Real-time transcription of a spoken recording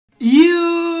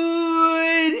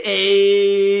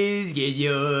is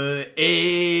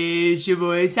it's your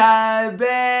boy Ty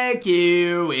back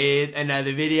here with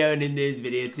another video. And in this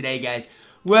video today, guys,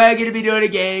 we're going to be doing a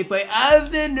gameplay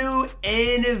of the new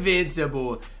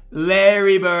Invincible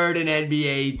Larry Bird and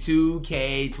NBA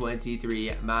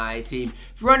 2K23 MyTEAM.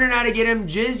 If you're wondering how to get him,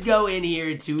 just go in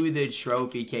here to the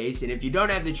trophy case. And if you don't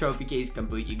have the trophy case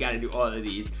complete, you got to do all of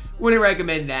these. Wouldn't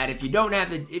recommend that. If you don't have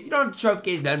the trophy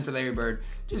case done for Larry Bird,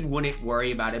 just wouldn't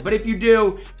worry about it. But if you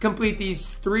do, complete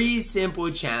these 3 simple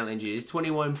challenges: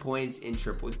 21 points in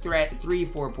triple threat, 3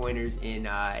 4-pointers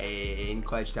in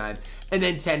clutch time, and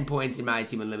then 10 points in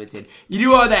MyTEAM Unlimited. You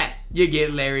do all that, you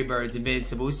get Larry Bird's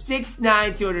Invincible.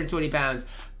 6'9", 220 pounds,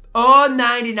 all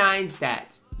 99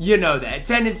 stats. You know that.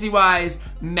 Tendency-wise,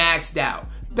 maxed out.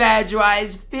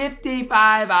 Badge-wise,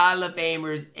 55 Hall of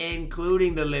Famers,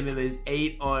 including the Limitless,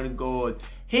 8 on gold.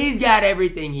 He's got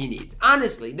everything he needs.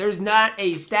 Honestly, there's not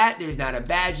a stat, there's not a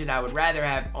badge that I would rather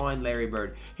have on Larry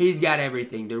Bird. He's got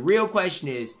everything. The real question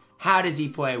is, how does he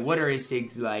play? What are his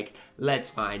SIGs like? Let's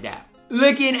find out.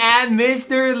 Looking at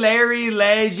Mr. Larry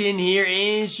Legend here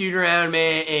in shoot-around,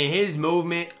 man, and his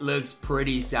movement looks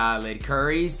pretty solid.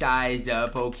 Curry size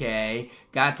up, okay.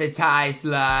 Got the tie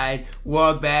slide,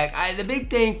 walk back. The big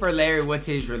thing for Larry, what's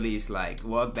his release like?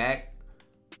 Walk back?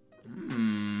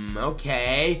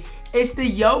 Okay. It's the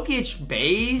Jokic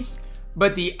base,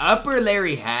 but the upper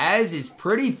Larry has is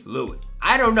pretty fluid.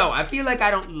 I don't know. I feel like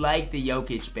I don't like the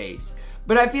Jokic base.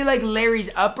 But I feel like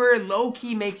Larry's upper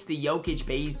low-key makes the Jokic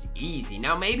base easy.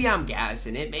 Now, maybe I'm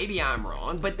gassing it. Maybe I'm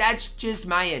wrong. But that's just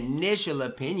my initial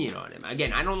opinion on him.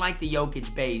 Again, I don't like the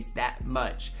Jokic base that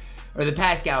much. Or the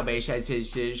Pascal base, I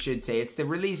should say. It's the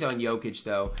release on Jokic,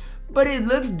 though. But it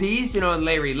looks decent on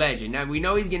Larry Legend. Now, we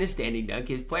know he's going to standing dunk.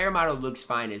 His player model looks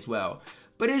fine as well.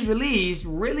 But his release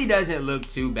really doesn't look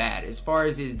too bad. As far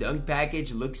as his dunk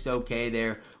package, looks okay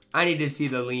there. I need to see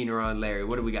the leaner on Larry.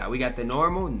 What do we got? We got the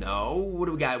normal? No. What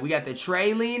do we got? We got the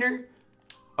Trey leaner?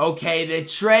 Okay, the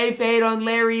Trey fade on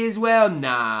Larry as well?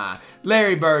 Nah.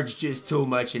 Larry Bird's just too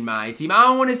much in my team. I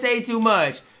don't want to say too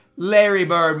much. Larry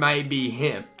Bird might be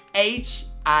him.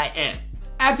 H-I-M.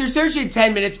 After searching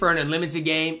 10 minutes for an unlimited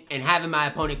game and having my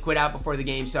opponent quit out before the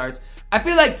game starts, I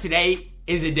feel like today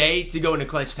is a day to go into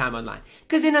clutch time online.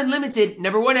 Because in Unlimited,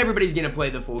 number 1, everybody's going to play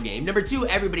the full game. Number 2,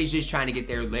 everybody's just trying to get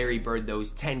their Larry Bird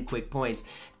those 10 quick points.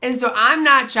 And so I'm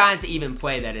not trying to even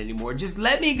play that anymore. Just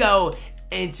let me go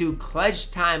into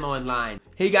clutch time online.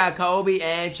 He got Kobe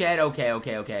and Chad.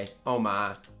 Okay. Oh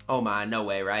my, no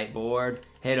way, right? Board,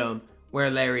 hit him. Where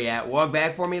Larry at? Walk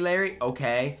back for me, Larry.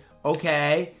 Okay,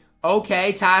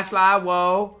 tie slide,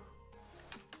 whoa.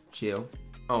 Chill.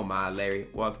 Oh my, Larry,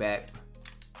 walk back.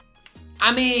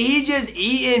 I mean, he just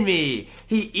eating me.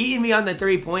 He eating me on the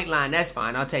 3-point line. That's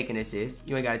fine. I'll take an assist.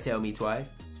 You ain't got to tell me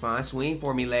twice. It's fine. Swing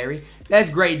for me, Larry. That's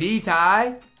great D,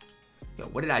 Ty. Yo,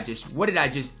 what did I just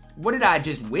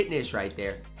witness right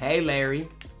there? Hey, Larry.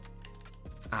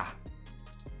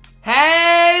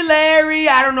 Hey, Larry.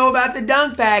 I don't know about the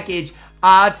dunk package.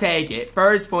 I'll take it.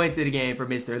 First points of the game for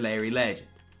Mr. Larry Legend.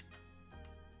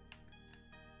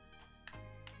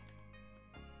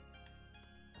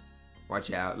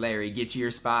 Watch out, Larry. Get to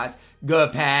your spots.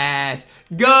 Good pass.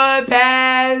 Good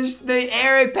pass. The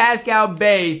Eric Pascal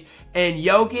base and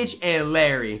Jokic and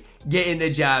Larry getting the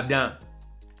job done.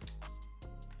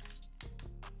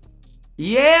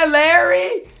 Yeah,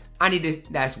 Larry.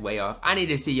 That's way off. I need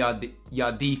to see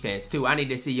y'all defense too. I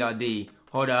need to see y'all D.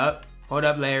 Hold up,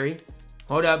 Larry.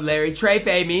 Hold up, Larry. Trey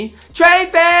fade me. Trey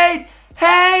fade.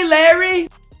 Hey, Larry.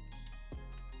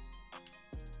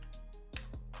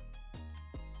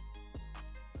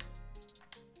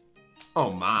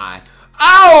 Oh my,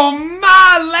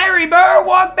 Larry Bird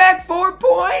walk back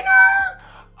 4-pointer?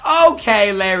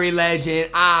 Okay, Larry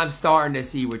Legend, I'm starting to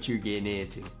see what you're getting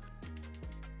into.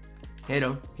 Hit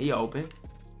him, he open.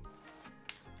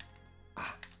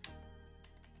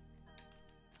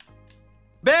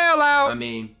 Bail out. I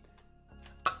mean,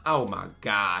 oh my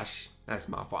gosh, that's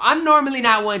my fault. I'm normally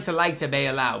not one to like to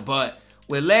bail out, but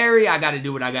with Larry, I gotta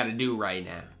do what I gotta do right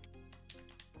now.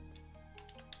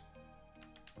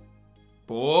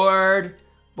 Board,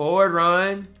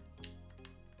 run.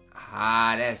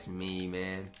 That's me,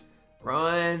 man.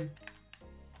 Run.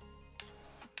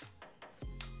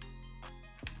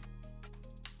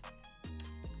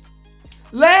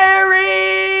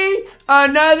 Larry!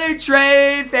 Another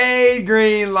Trey fade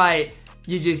green light.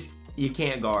 You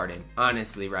can't guard him,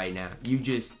 honestly, right now.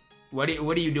 What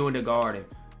are you doing to guard him?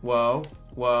 Whoa.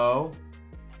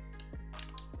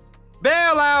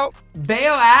 Bail out.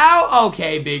 Bail out?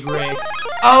 Okay, Big Rick.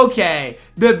 Okay.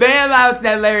 The bailouts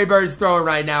that Larry Bird's throwing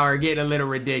right now are getting a little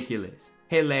ridiculous.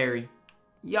 Hit Larry.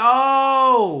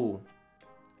 Yo!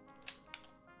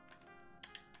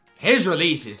 His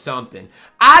release is something.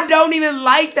 I don't even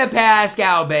like the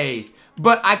Pascal base,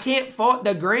 but I can't fault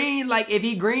the green. Like, if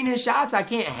he green his shots, I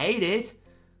can't hate it.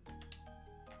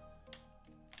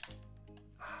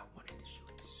 I wanted to shoot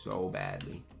it so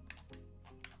badly.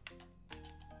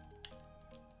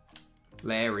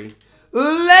 Larry.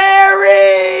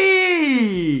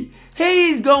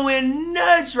 He's going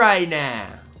nuts right now.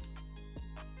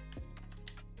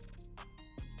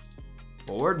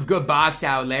 Forward. Good box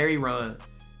out, Larry. Run.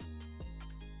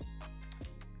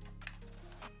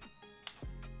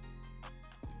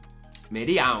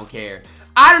 Midi, I don't care.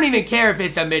 I don't even care if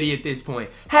it's a midi at this point.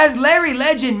 Has Larry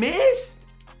Legend missed?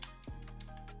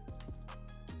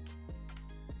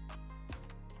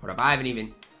 Hold up, I haven't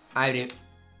even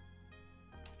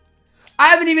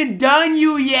done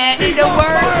you yet in the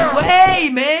worst way,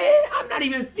 man. I'm not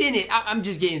even finished. I'm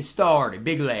just getting started.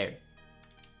 Big Larry.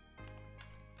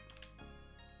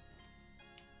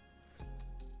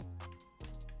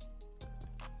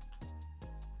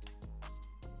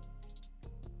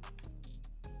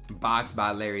 Box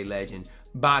by Larry Legend.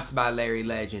 Box by Larry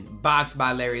Legend. Box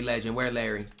by Larry Legend. Where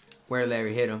Larry? Where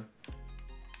Larry? Hit him.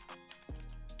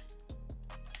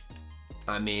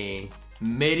 I mean,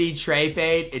 midi tray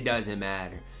fade, it doesn't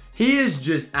matter. He is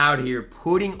just out here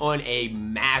putting on a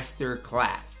master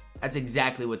class. That's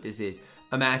exactly what this is.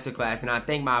 A master class. And I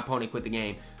think my opponent quit the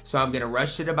game. So I'm going to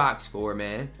rush to the box score,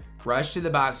 man. Rush to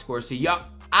the box score. So, yo,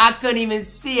 I couldn't even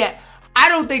see it. I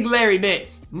don't think Larry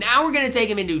missed. Now we're going to take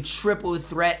him into triple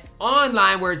threat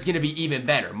online where it's going to be even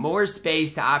better. More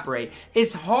space to operate.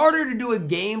 It's harder to do a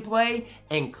gameplay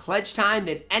and clutch time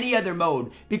than any other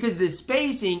mode because the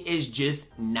spacing is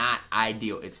just not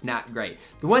ideal. It's not great.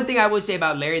 The one thing I will say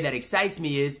about Larry that excites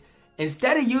me is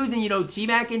instead of using,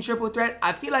 T-Mac in triple threat,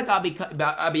 I feel like I'll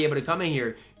be able to come in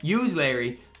here, use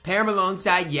Larry, pair him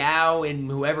alongside Yao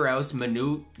and whoever else,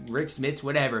 Manute, Rick Smits,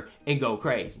 whatever, and go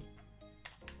crazy.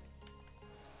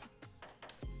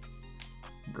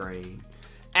 Green.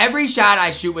 Every shot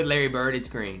I shoot with Larry Bird, it's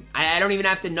green. I don't even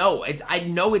have to know. I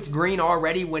know it's green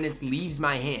already when it leaves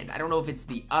my hand. I don't know if it's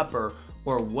the upper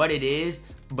or what it is,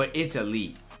 but it's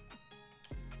elite.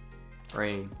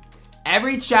 Green.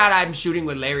 Every shot I'm shooting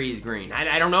with Larry is green.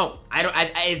 I don't know.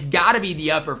 It's got to be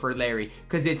the upper for Larry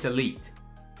because it's elite.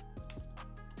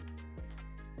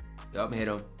 Yup, hit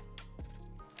him.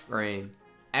 Green.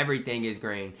 Everything is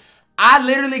green. I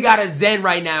literally got a Zen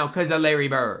right now because of Larry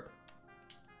Bird.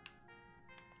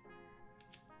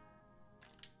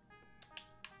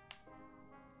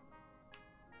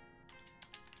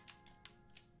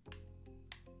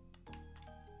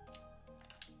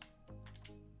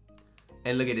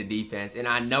 And look at the defense. And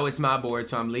I know it's my board,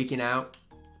 so I'm leaking out.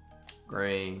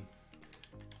 Green.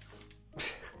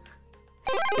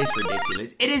 It's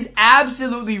ridiculous. It is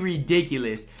absolutely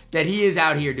ridiculous that he is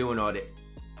out here doing all that.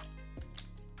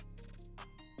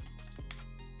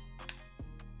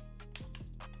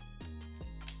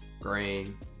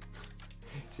 Green.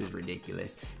 This is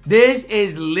ridiculous. This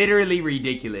is literally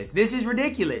ridiculous. This is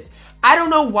ridiculous. I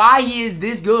don't know why he is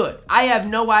this good. I have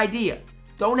no idea.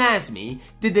 Don't ask me.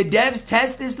 Did the devs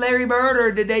test this Larry Bird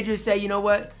or did they just say, you know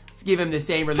what? Let's give him the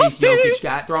same release Jokic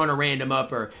got, throw on a random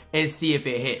upper and see if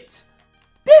it hits.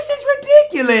 This is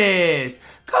ridiculous.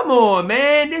 Come on,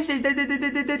 man. This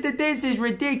is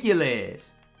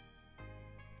ridiculous.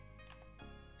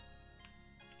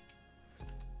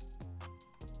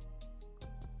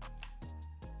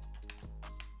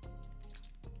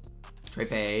 Tray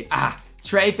fade.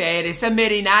 Tray fade. It's a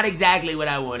midi. Not exactly what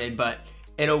I wanted, but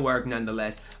it'll work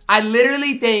nonetheless. I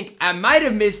literally think I might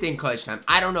have missed in clutch time.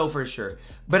 I don't know for sure.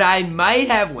 But I might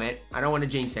have went. I don't want to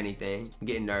jinx anything. I'm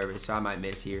getting nervous, so I might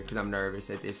miss here because I'm nervous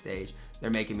at this stage. They're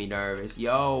making me nervous.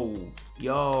 Yo.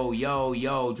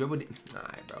 Dribble.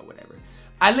 Alright, bro, whatever.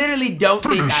 I literally don't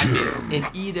think I missed in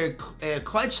either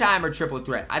clutch time or triple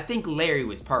threat. I think Larry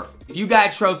was perfect. If you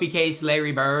got trophy case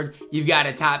Larry Bird, you've got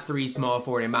a top 3 small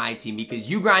forward in my team because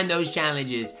you grind those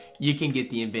challenges, you can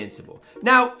get the invincible.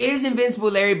 Now, is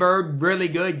invincible Larry Bird really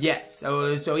good? Yes.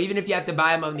 So even if you have to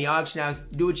buy him on the auction house,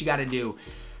 do what you got to do.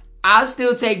 I'll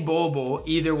still take Bol,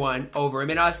 either one, over him,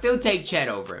 and I'll still take Chet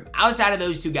over him. Outside of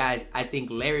those two guys, I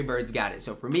think Larry Bird's got it.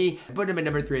 So for me, I put him at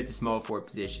number 3 at the small forward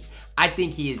position. I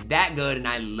think he is that good, and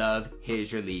I love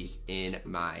his release in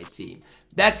my team.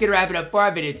 That's going to wrap it up for our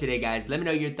video today, guys. Let me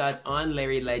know your thoughts on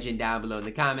Larry Legend down below in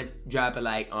the comments. Drop a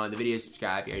like on the video,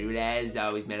 subscribe if you're new. As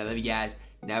always, man, I love you guys,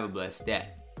 and have a blessed day.